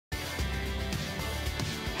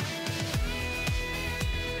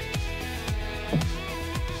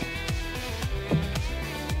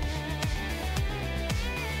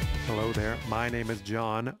My name is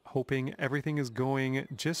John, hoping everything is going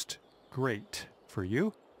just great for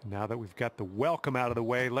you. Now that we've got the welcome out of the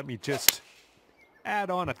way, let me just add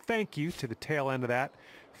on a thank you to the tail end of that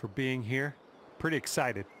for being here. Pretty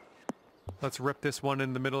excited. Let's rip this one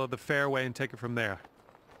in the middle of the fairway and take it from there.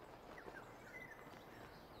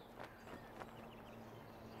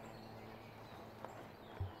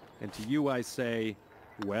 And to you I say,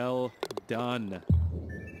 well done.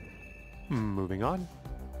 Moving on.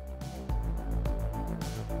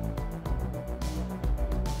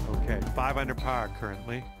 Okay, 5 under par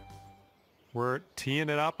currently. We're teeing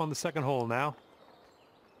it up on the second hole now.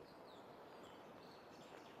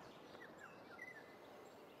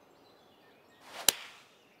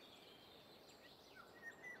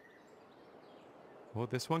 Well,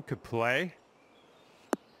 this one could play.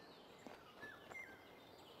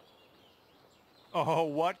 Oh,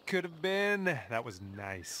 what could have been? That was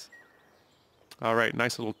nice. All right,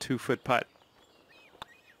 nice little 2-foot putt.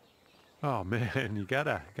 Oh man, you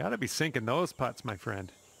gotta be sinking those putts, my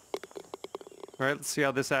friend. All right, let's see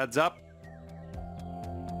how this adds up.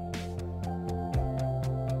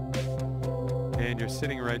 And you're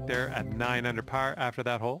sitting right there at 9 under par after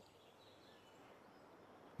that hole.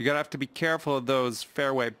 You're gonna have to be careful of those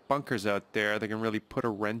fairway bunkers out there. They can really put a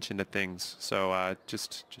wrench into things. So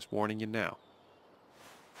just warning you now.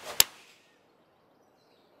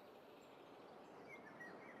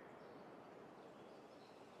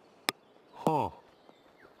 Huh.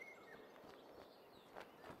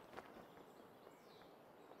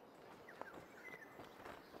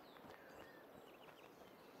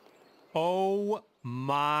 Oh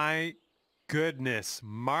my goodness.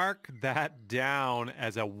 Mark that down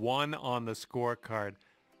as a 1 on the scorecard.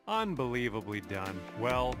 Unbelievably done.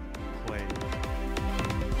 Well played.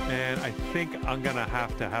 And I think I'm going to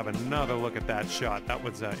have another look at that shot. That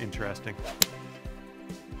was interesting.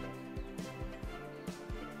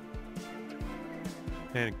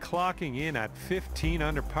 And clocking in at 15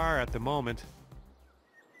 under par at the moment.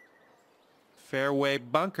 Fairway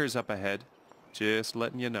bunkers up ahead. Just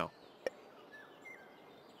letting you know.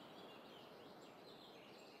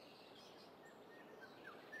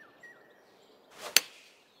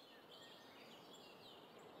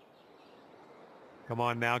 Come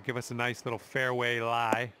on now, give us a nice little fairway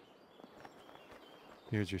lie.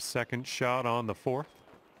 Here's your second shot on the 4th.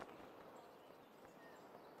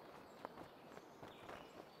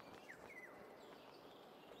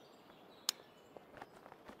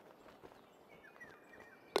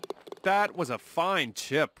 That was a fine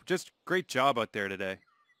chip. Just great job out there today.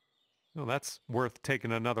 Well, that's worth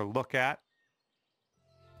taking another look at.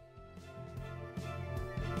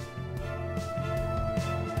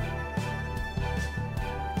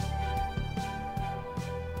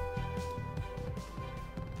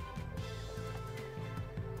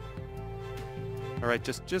 All right,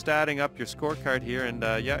 just adding up your scorecard here, and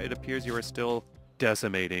yeah, it appears you are still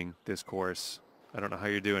decimating this course. I don't know how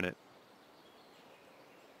you're doing it.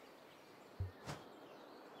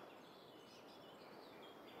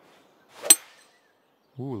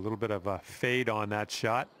 Ooh, a little bit of a fade on that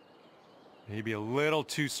shot. Maybe a little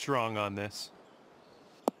too strong on this.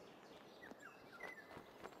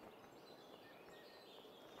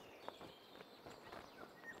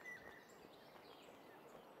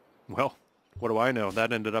 Well, what do I know?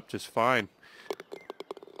 That ended up just fine.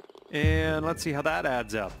 And let's see how that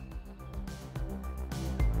adds up.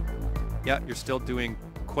 Yeah, you're still doing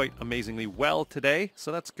quite amazingly well today,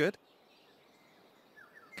 so that's good.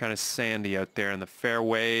 Kind of sandy out there in the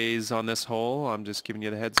fairways on this hole. I'm just giving you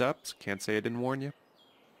the heads up, so can't say I didn't warn you.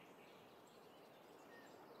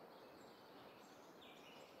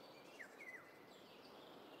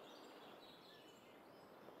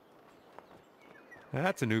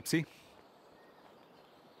 That's an oopsie.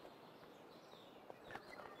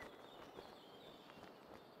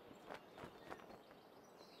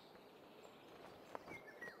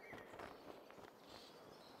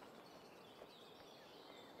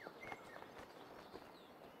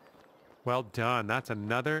 Well done. That's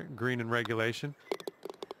another green in regulation.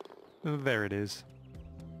 There it is.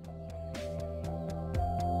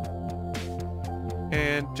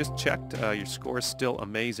 And just checked, your score is still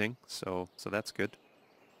amazing, so that's good.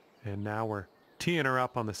 And now we're teeing her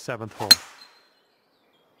up on the 7th hole.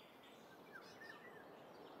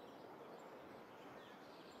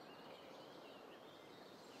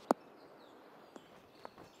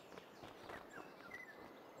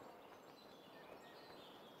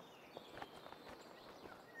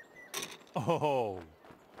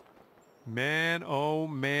 Oh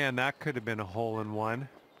man, that could have been a hole-in-one.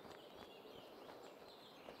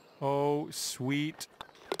 Oh, sweet,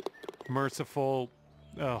 merciful,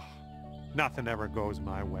 oh, Nothing ever goes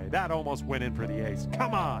my way. That almost went in for the ace.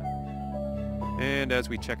 Come on. And as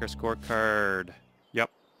we check our scorecard, yep,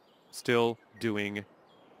 still doing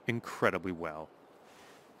incredibly well.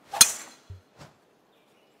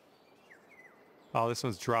 Oh, this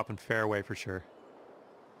one's dropping fairway for sure.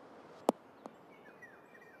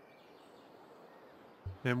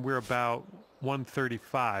 And we're about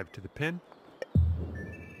 135 to the pin.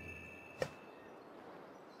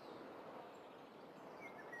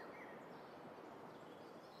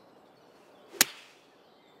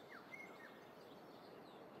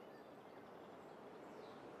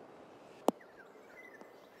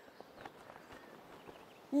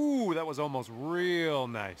 Ooh, that was almost real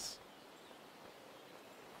nice.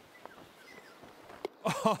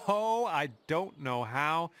 Oh, I don't know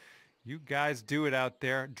how you guys do it out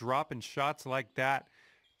there, dropping shots like that.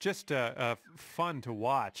 Just fun to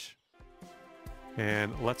watch.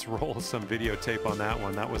 And let's roll some videotape on that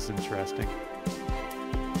one. That was interesting.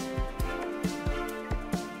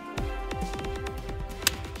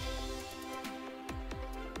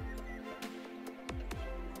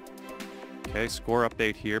 Okay, score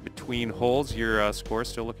update here. Between holes, your score is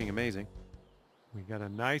still looking amazing. We got a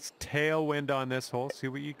nice tailwind on this hole. See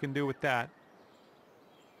what you can do with that.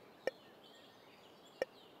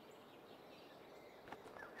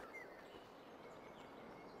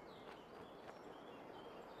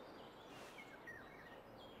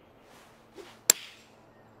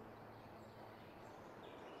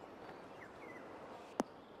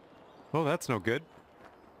 Oh, that's no good.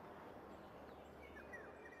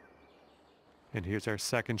 And here's our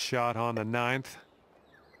second shot on the 9th.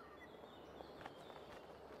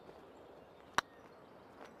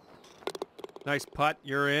 Nice putt.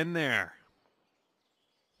 You're in there.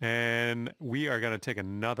 And we are going to take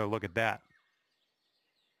another look at that.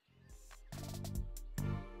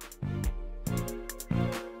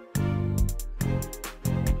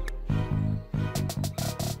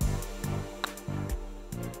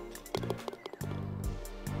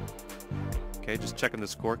 Okay, just checking the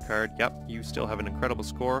scorecard. Yep, you still have an incredible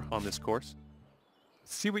score on this course.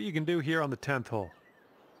 See what you can do here on the 10th hole.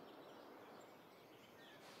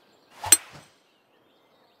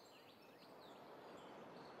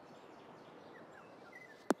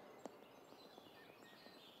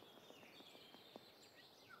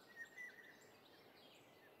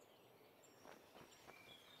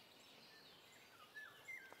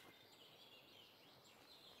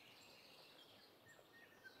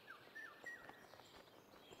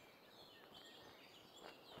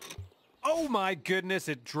 Oh my goodness,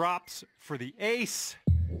 it drops for the ace.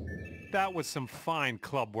 That was some fine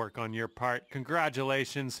club work on your part.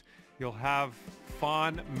 Congratulations. You'll have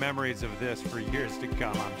fond memories of this for years to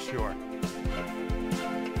come, I'm sure.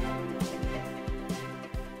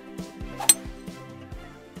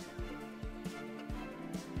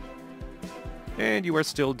 And you are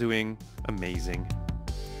still doing amazing.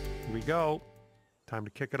 Here we go. Time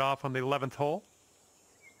to kick it off on the 11th hole.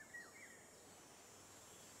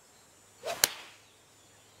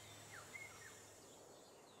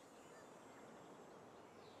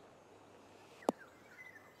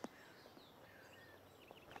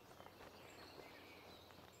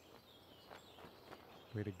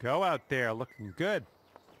 Way to go out there, looking good.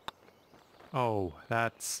 Oh,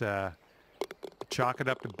 that's chalk it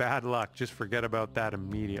up to bad luck. Just forget about that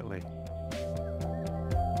immediately.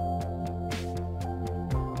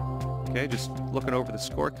 Okay, just looking over the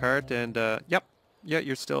scorecard, and yep, yeah,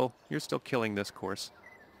 you're still killing this course.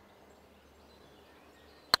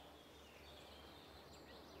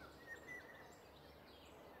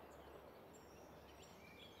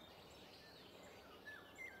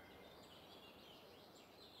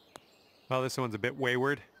 Well, this one's a bit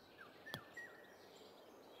wayward.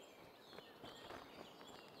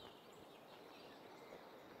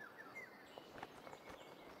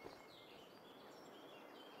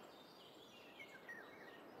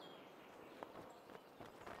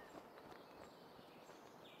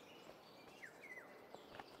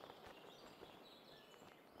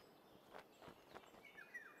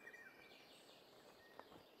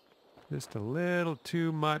 Just a little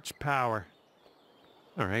too much power.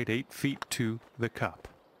 All right, 8 feet to the cup.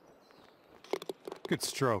 Good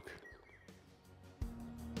stroke.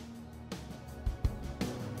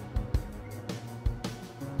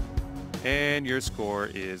 And your score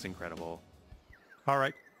is incredible. All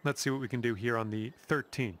right, let's see what we can do here on the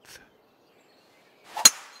 13th.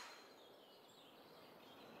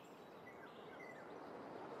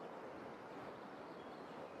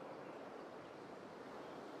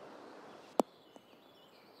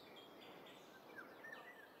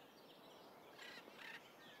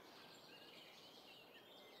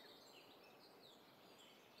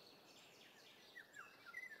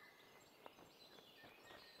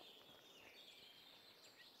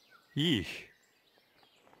 Eesh.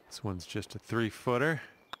 This one's just a 3-footer.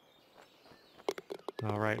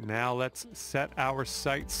 All right, now let's set our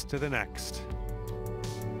sights to the next.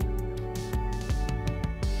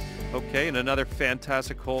 Okay, and another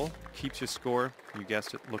fantastic hole. Keeps your score, you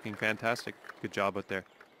guessed it, looking fantastic. Good job out there.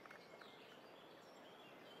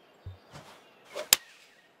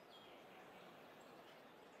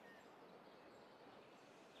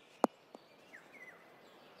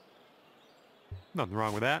 Nothing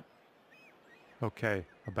wrong with that. Okay,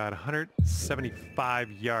 about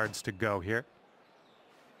 175 yards to go here.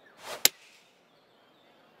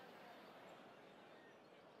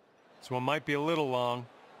 This one might be a little long.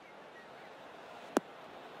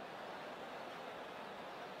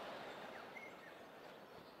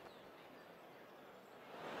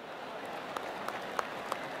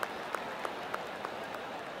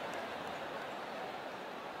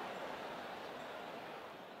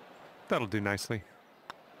 That'll do nicely.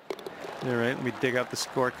 All right, let me dig out the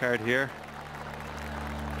scorecard here.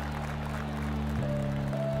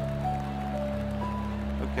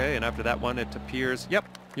 Okay, and after that one, it appears, yep,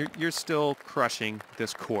 you're still crushing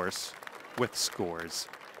this course with scores.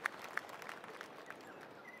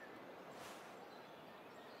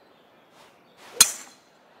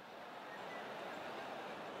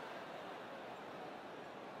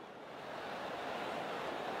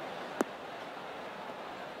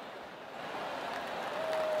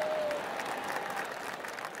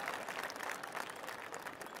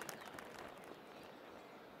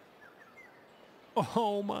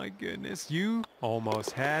 Oh my goodness, you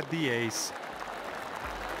almost had the ace.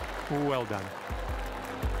 Well done.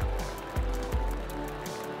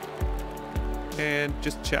 And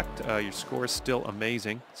just checked, your score is still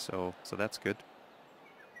amazing, so that's good.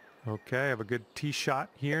 Okay, I have a good tee shot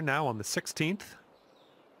here now on the 16th.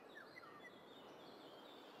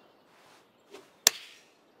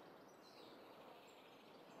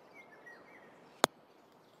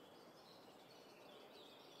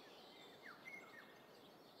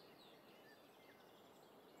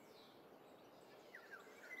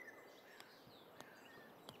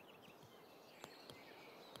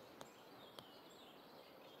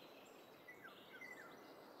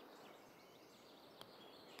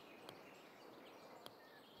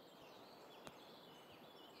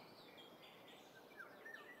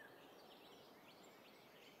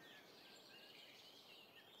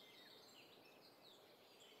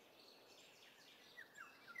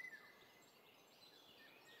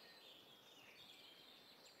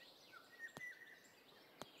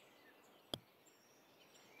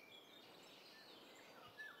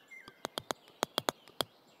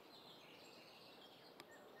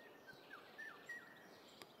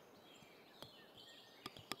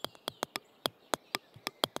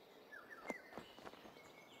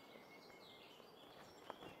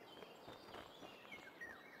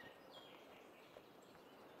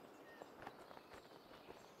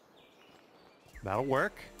 That'll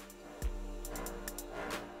work.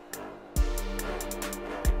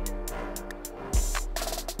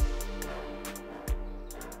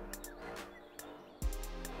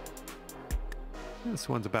 This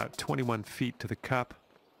one's about 21 feet to the cup.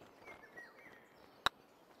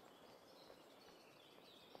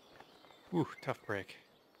 Ooh, tough break.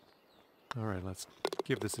 All right, let's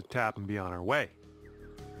give this a tap and be on our way.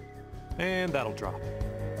 And that'll drop.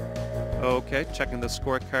 Okay, checking the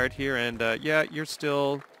scorecard here, and yeah, you're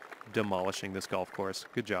still demolishing this golf course.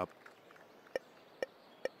 Good job.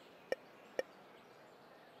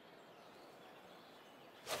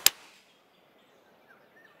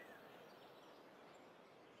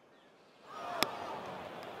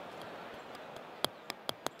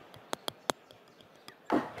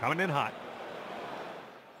 Coming in hot.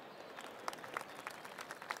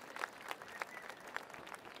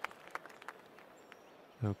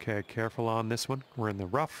 Okay, careful on this one. We're in the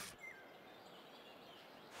rough.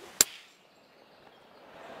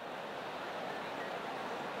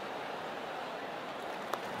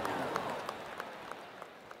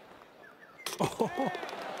 Oh,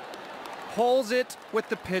 holds it with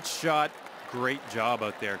the pitch shot. Great job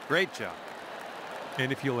out there. Great job.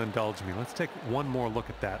 And if you'll indulge me, let's take one more look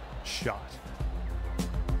at that shot.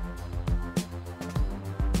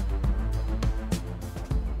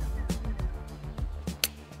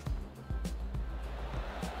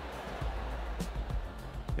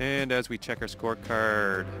 And as we check our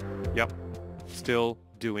scorecard, yep, still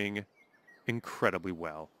doing incredibly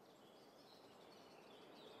well.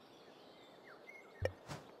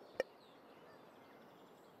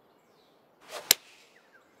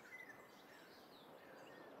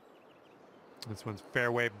 This one's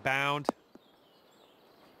fairway bound.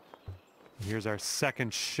 Here's our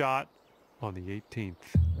second shot on the 18th.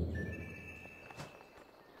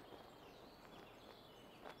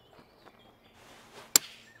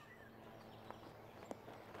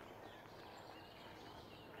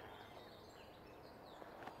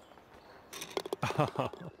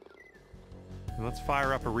 Let's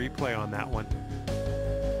fire up a replay on that one.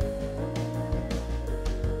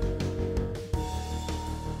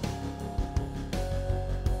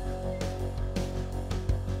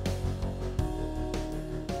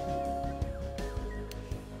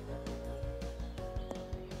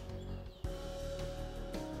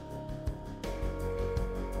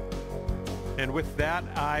 And with that,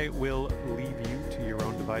 I will leave you to your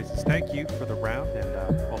own devices. Thank you for the round,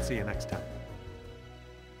 and I'll see you next time.